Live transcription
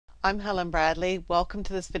I'm Helen Bradley. Welcome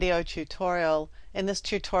to this video tutorial. In this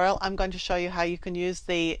tutorial I'm going to show you how you can use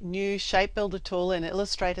the new Shape Builder tool in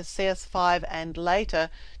Illustrator CS5 and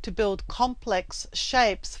later to build complex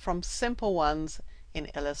shapes from simple ones in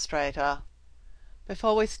Illustrator.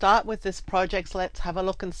 Before we start with this project, let's have a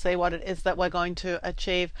look and see what it is that we're going to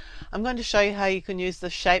achieve. I'm going to show you how you can use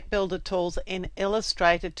the Shape Builder tools in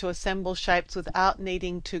Illustrator to assemble shapes without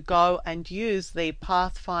needing to go and use the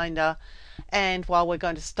Pathfinder. And while we're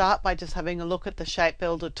going to start by just having a look at the Shape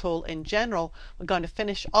Builder tool in general, we're going to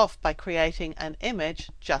finish off by creating an image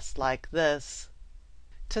just like this.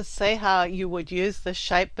 To see how you would use the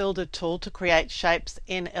Shape Builder tool to create shapes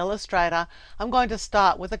in Illustrator, I'm going to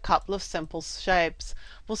start with a couple of simple shapes.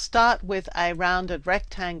 We'll start with a rounded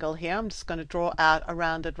rectangle here. I'm just going to draw out a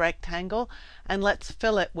rounded rectangle and let's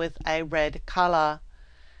fill it with a red color.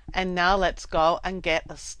 And now let's go and get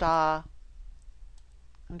a star.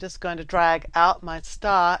 I'm just going to drag out my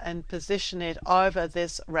star and position it over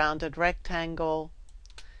this rounded rectangle.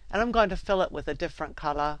 And I'm going to fill it with a different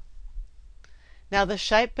color. Now the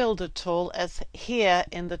Shape Builder tool is here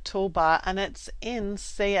in the toolbar and it's in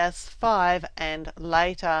CS5 and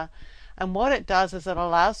later. And what it does is it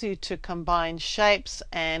allows you to combine shapes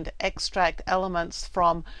and extract elements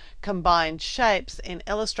from combined shapes in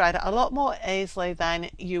Illustrator a lot more easily than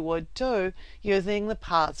you would do using the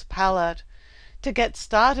Paths palette. To get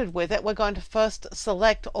started with it, we're going to first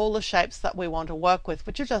select all the shapes that we want to work with,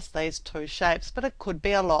 which are just these two shapes, but it could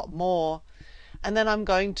be a lot more. And then I'm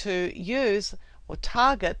going to use or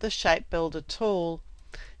target the Shape Builder tool.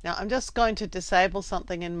 Now I'm just going to disable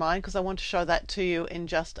something in mine because I want to show that to you in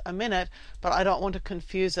just a minute, but I don't want to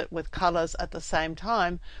confuse it with colors at the same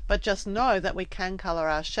time, but just know that we can color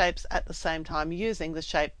our shapes at the same time using the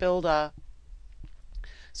Shape Builder.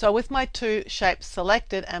 So with my two shapes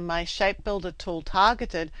selected and my Shape Builder tool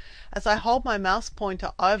targeted, as I hold my mouse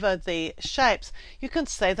pointer over the shapes, you can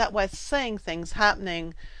see that we're seeing things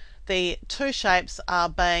happening. The two shapes are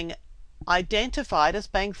being identified as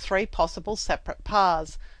being three possible separate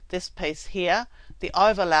paths. This piece here, the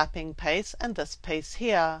overlapping piece, and this piece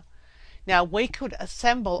here. Now we could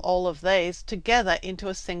assemble all of these together into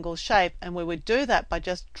a single shape, and we would do that by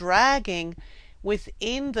just dragging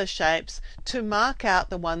within the shapes to mark out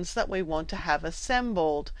the ones that we want to have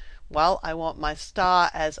assembled. Well, I want my star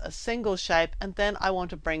as a single shape, and then I want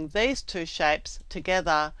to bring these two shapes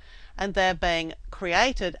together, and they're being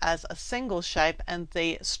created as a single shape, and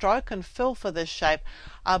the stroke and fill for this shape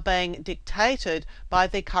are being dictated by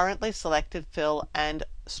the currently selected fill and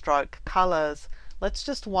stroke colors. Let's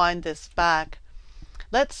just wind this back.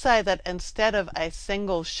 Let's say that instead of a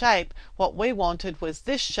single shape, what we wanted was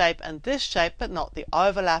this shape and this shape, but not the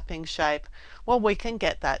overlapping shape. Well, we can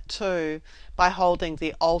get that too. By holding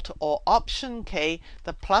the Alt or Option key,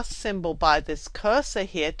 the plus symbol by this cursor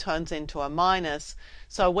here turns into a minus.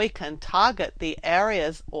 So we can target the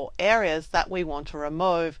areas that we want to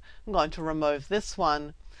remove. I'm going to remove this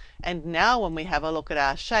one. And now when we have a look at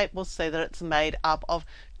our shape, we'll see that it's made up of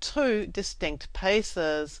two distinct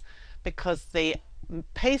pieces, because the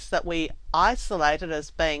piece that we isolated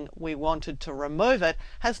as being we wanted to remove it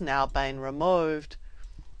has now been removed.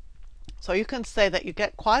 So you can see that you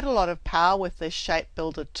get quite a lot of power with this Shape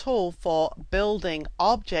Builder tool for building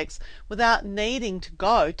objects without needing to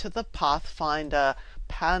go to the Pathfinder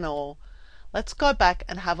panel. Let's go back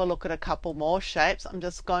and have a look at a couple more shapes. I'm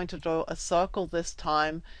just going to draw a circle this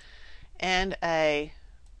time and a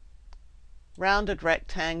rounded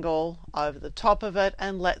rectangle over the top of it,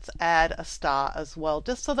 and let's add a star as well,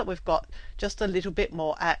 just so that we've got just a little bit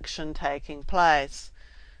more action taking place.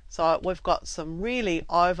 So we've got some really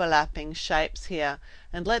overlapping shapes here,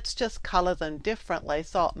 and let's just color them differently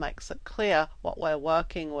so it makes it clear what we're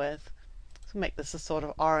working with. So make this a sort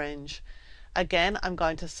of orange. Again, I'm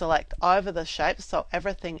going to select over the shape so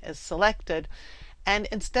everything is selected. And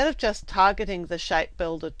instead of just targeting the Shape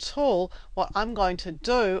Builder tool, what I'm going to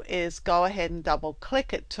do is go ahead and double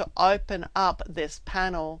click it to open up this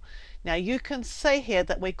panel. Now you can see here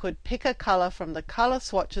that we could pick a color from the color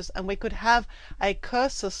swatches and we could have a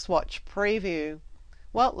cursor swatch preview.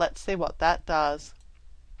 Well, let's see what that does.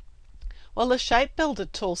 Well, the Shape Builder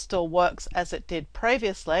tool still works as it did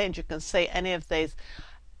previously, and you can see any of these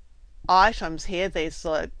items here, these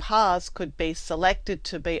paths could be selected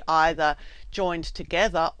to be either joined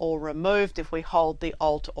together or removed if we hold the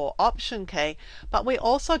Alt or Option key, but we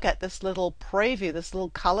also get this little preview, this little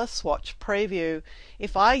color swatch preview.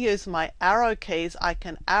 If I use my arrow keys, I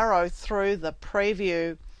can arrow through the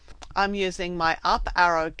preview. I'm using my up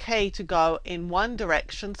arrow key to go in one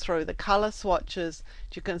direction through the color swatches.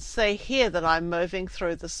 You can see here that I'm moving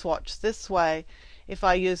through the swatch this way. if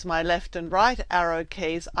I use my left and right arrow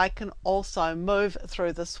keys, I can also move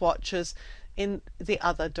through the swatches in the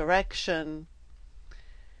other direction.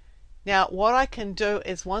 Now what I can do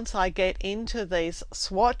is, once I get into these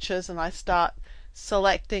swatches and I start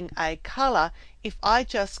selecting a color, if I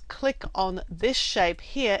just click on this shape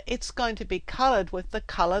here, it's going to be colored with the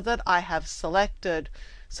color that I have selected.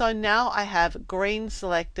 So now I have green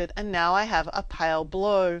selected, and now I have a pale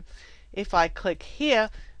blue. If I click here,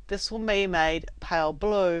 this will be made pale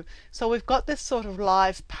blue. So we've got this sort of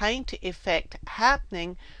live paint effect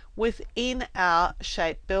happening within our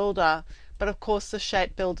shape builder. But of course the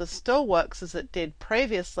shape builder still works as it did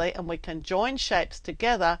previously, and we can join shapes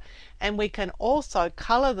together, and we can also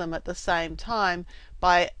color them at the same time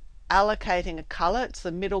by allocating a color. It's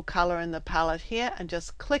the middle color in the palette here, and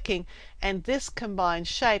just clicking, and this combined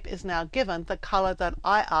shape is now given the color that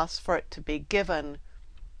I asked for it to be given.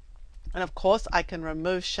 And of course I can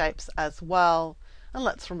remove shapes as well, and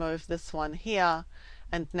let's remove this one here.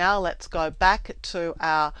 And now let's go back to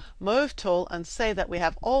our move tool and see that we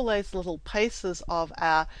have all these little pieces of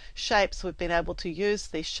our shapes. We've been able to use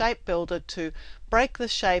the shape builder to break the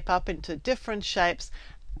shape up into different shapes,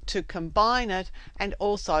 to combine it, and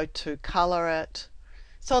also to color it.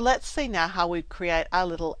 So let's see now how we create our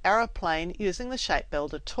little aeroplane using the shape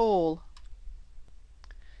builder tool.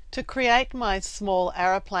 To create my small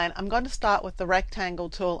aeroplane, I'm going to start with the rectangle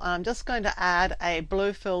tool, and I'm just going to add a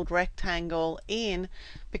blue filled rectangle in,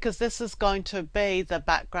 because this is going to be the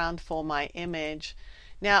background for my image.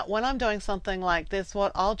 Now when I'm doing something like this,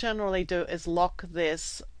 what I'll generally do is lock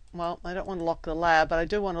this. Well, I don't want to lock the layer, but I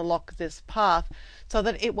do want to lock this path so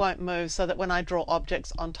that it won't move, so that when I draw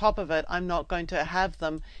objects on top of it, I'm not going to have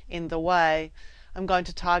them in the way. I'm going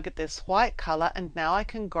to target this white color, and now I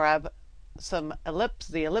can grab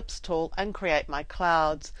the ellipse tool, and create my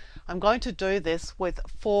clouds. I'm going to do this with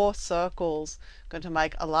 4 circles. I'm going to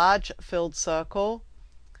make a large filled circle,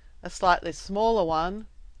 a slightly smaller one,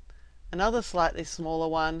 another slightly smaller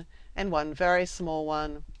one, and one very small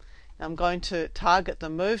one. I'm going to target the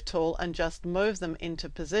move tool and just move them into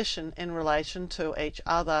position in relation to each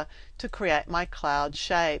other to create my cloud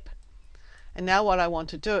shape. And now what I want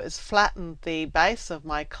to do is flatten the base of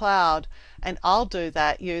my cloud, and I'll do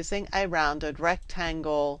that using a rounded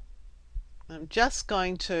rectangle. I'm just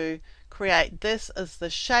going to create this as the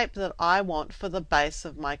shape that I want for the base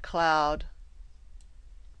of my cloud.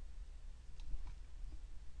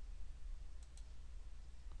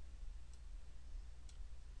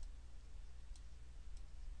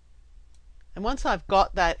 And once I've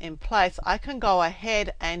got that in place, I can go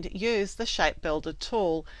ahead and use the shape builder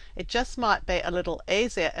tool. It just might be a little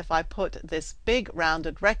easier if I put this big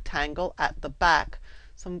rounded rectangle at the back.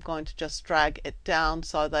 So I'm going to just drag it down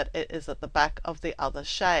so that it is at the back of the other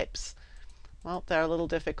shapes. Well, they're a little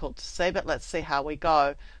difficult to see, but let's see how we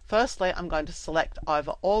go. Firstly, I'm going to select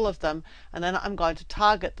over all of them, and then I'm going to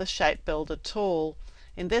target the shape builder tool.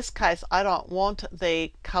 In this case, I don't want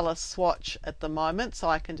the color swatch at the moment, so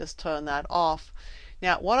I can just turn that off.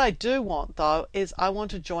 Now what I do want though is I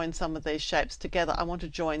want to join some of these shapes together. I want to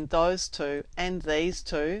join those two and these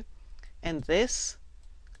two and this,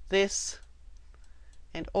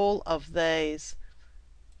 and all of these,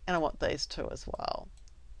 and I want these two as well.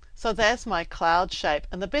 So there's my cloud shape,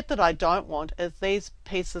 and the bit that I don't want is these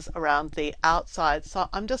pieces around the outside. So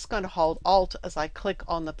I'm just going to hold Alt as I click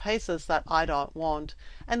on the pieces that I don't want,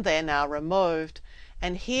 and they're now removed.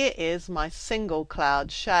 And here is my single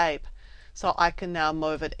cloud shape. So I can now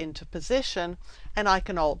move it into position, and I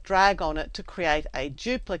can Alt drag on it to create a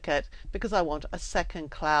duplicate because I want a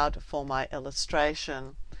second cloud for my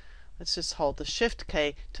illustration. Let's just hold the Shift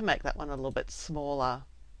key to make that one a little bit smaller.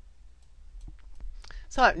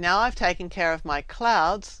 So now I've taken care of my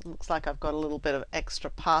clouds. It looks like I've got a little bit of extra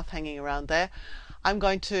path hanging around there. I'm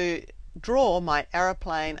going to draw my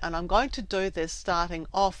aeroplane, and I'm going to do this starting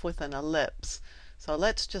off with an ellipse. So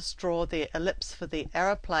let's just draw the ellipse for the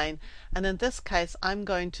aeroplane, and in this case I'm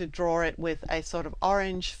going to draw it with a sort of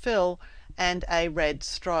orange fill and a red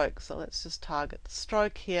stroke. So let's just target the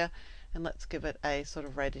stroke here, and let's give it a sort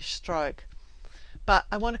of reddish stroke. But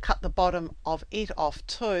I want to cut the bottom of it off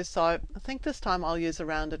too, so I think this time I'll use a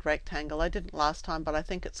rounded rectangle. I didn't last time, but I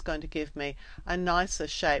think it's going to give me a nicer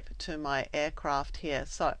shape to my aircraft here.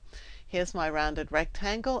 So here's my rounded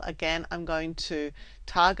rectangle. Again, I'm going to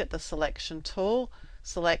target the selection tool,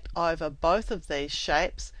 select over both of these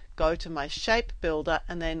shapes, go to my shape builder,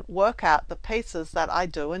 and then work out the pieces that I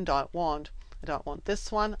do and don't want. I don't want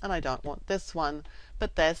this one, and I don't want this one,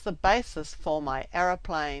 but there's the basis for my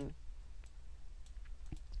aeroplane.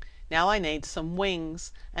 Now I need some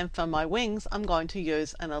wings, and for my wings I'm going to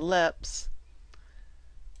use an ellipse.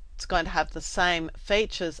 It's going to have the same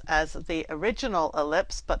features as the original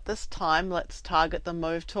ellipse, but this time let's target the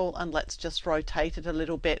move tool and let's just rotate it a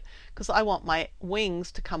little bit, because I want my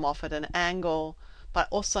wings to come off at an angle, but I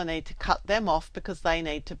also need to cut them off because they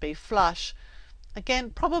need to be flush.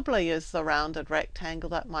 Again, probably use the rounded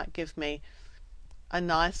rectangle. That might give me a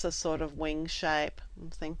nicer sort of wing shape.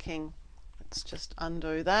 I'm thinking, let's just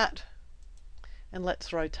undo that and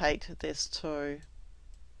let's rotate this too.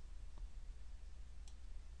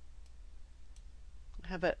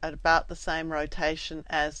 Have it at about the same rotation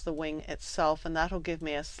as the wing itself, and that'll give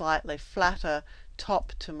me a slightly flatter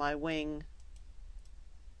top to my wing.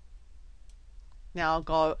 Now I'll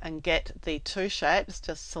go and get the two shapes,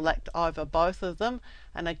 just select over both of them,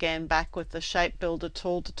 and again back with the shape builder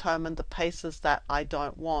tool, determine the pieces that I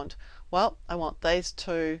don't want. Well, I want these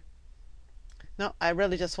two. No, I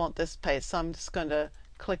really just want this piece, so I'm just going to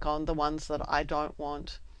click on the ones that I don't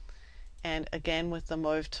want. And again with the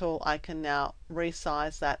move tool I can now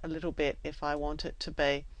resize that a little bit if I want it to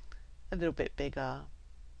be a little bit bigger.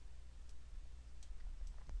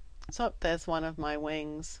 So there's one of my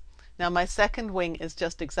wings. Now my second wing is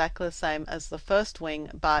just exactly the same as the first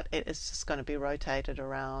wing, but it is just going to be rotated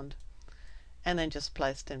around and then just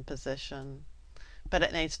placed in position. But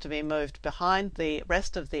it needs to be moved behind the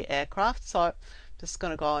rest of the aircraft, so I'm just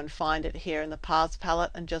going to go and find it here in the paths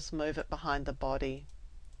palette and just move it behind the body.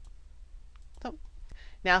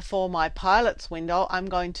 Now for my pilot's window, I'm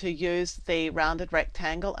going to use the rounded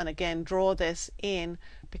rectangle and again draw this in,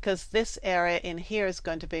 because this area in here is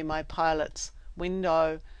going to be my pilot's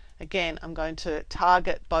window. Again, I'm going to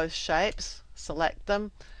target both shapes, select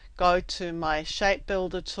them, go to my shape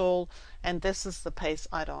builder tool, and this is the piece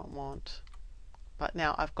I don't want. But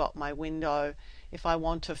now I've got my window. If I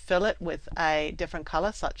want to fill it with a different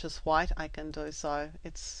color such as white, I can do so.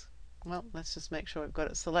 Well, let's just make sure we've got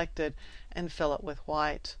it selected and fill it with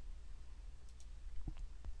white.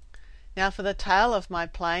 Now for the tail of my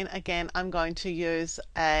plane, again I'm going to use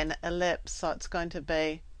an ellipse, so it's going to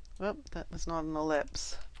be, well, that was not an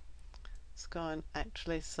ellipse. Let's go and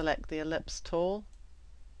actually select the ellipse tool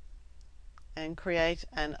and create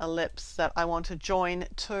an ellipse that I want to join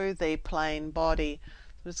to the plane body.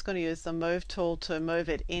 I'm just going to use the move tool to move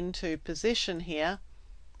it into position here.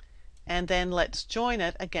 And then let's join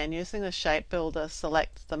it again using the shape builder.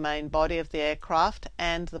 Select the main body of the aircraft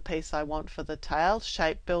and the piece I want for the tail.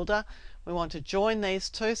 Shape builder, we want to join these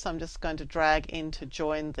two, so I'm just going to drag in to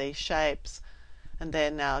join the shapes, and they're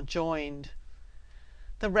now joined.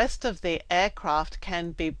 The rest of the aircraft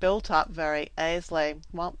can be built up very easily.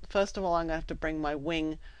 Well, first of all I'm going to have to bring my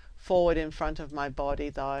wing forward in front of my body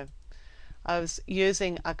though. I was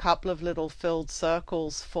using a couple of little filled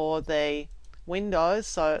circles for the windows,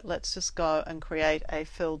 so let's just go and create a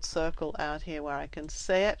filled circle out here where I can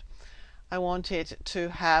see it. I want it to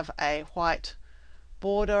have a white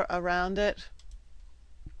border around it,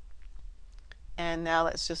 and now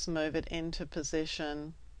let's just move it into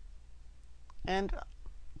position, and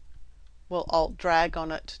we'll alt drag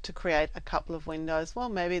on it to create a couple of windows. Well,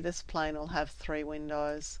 maybe this plane will have 3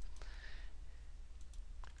 windows.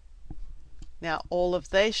 Now all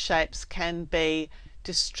of these shapes can be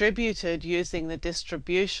distributed using the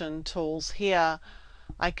distribution tools here.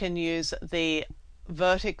 I can use the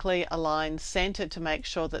vertically aligned center to make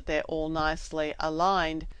sure that they're all nicely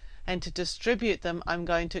aligned, and to distribute them I'm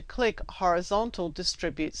going to click horizontal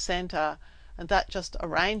distribute center, and that just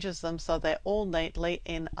arranges them so they're all neatly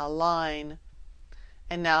in a line.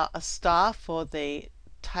 And now a star for the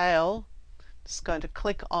tail. Just going to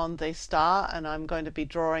click on the star and I'm going to be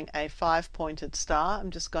drawing a 5-pointed star. I'm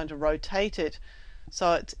just going to rotate it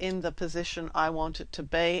so it's in the position I want it to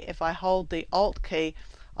be. If I hold the Alt key,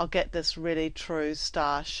 I'll get this really true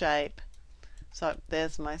star shape. So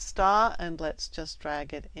there's my star, and let's just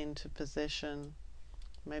drag it into position.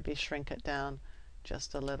 Maybe shrink it down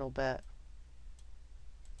just a little bit.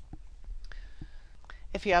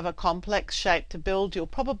 If you have a complex shape to build, you'll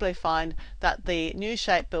probably find that the new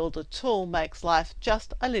Shape Builder tool makes life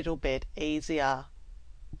just a little bit easier.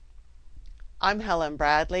 I'm Helen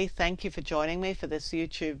Bradley. Thank you for joining me for this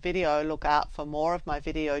YouTube video. Look out for more of my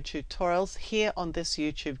video tutorials here on this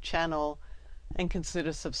YouTube channel, and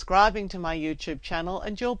consider subscribing to my YouTube channel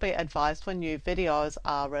and you'll be advised when new videos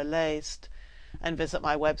are released. And visit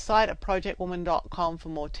my website at projectwoman.com for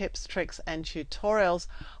more tips, tricks and tutorials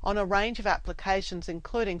on a range of applications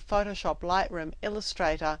including Photoshop, Lightroom,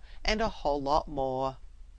 Illustrator and a whole lot more.